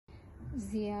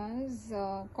Zia's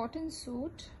cotton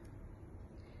suit.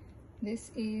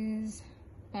 This is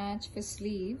patch for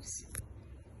sleeves,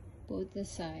 both the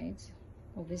sides,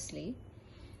 obviously.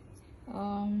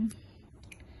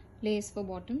 Lace for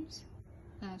bottoms,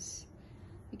 as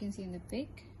you can see in the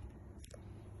pic.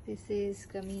 This is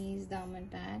kameez daman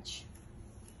patch.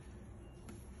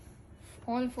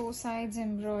 All four sides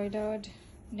embroidered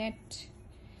net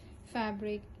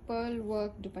fabric pearl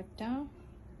work dupatta.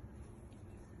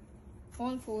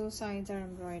 All four sides are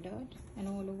embroidered and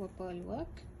all over pearl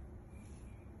work.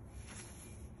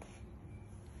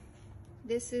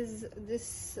 This is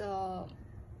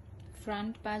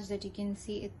front patch that you can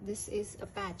see. This is a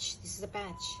patch.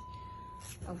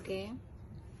 Okay,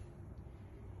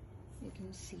 you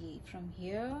can see from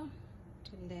here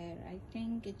till there. I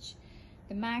think it's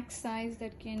the max size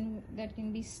that can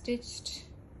be stitched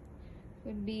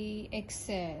would be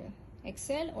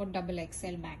XL or double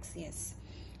XL max. Yes,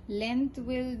 length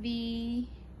will be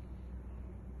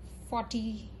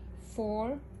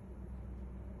 44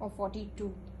 or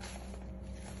 42,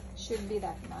 should be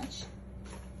that much.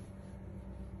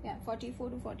 Yeah, 44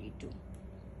 to 42.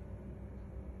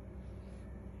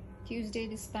 Tuesday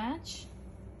dispatch,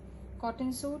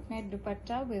 cotton suit, net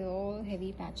dupatta with all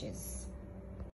heavy patches.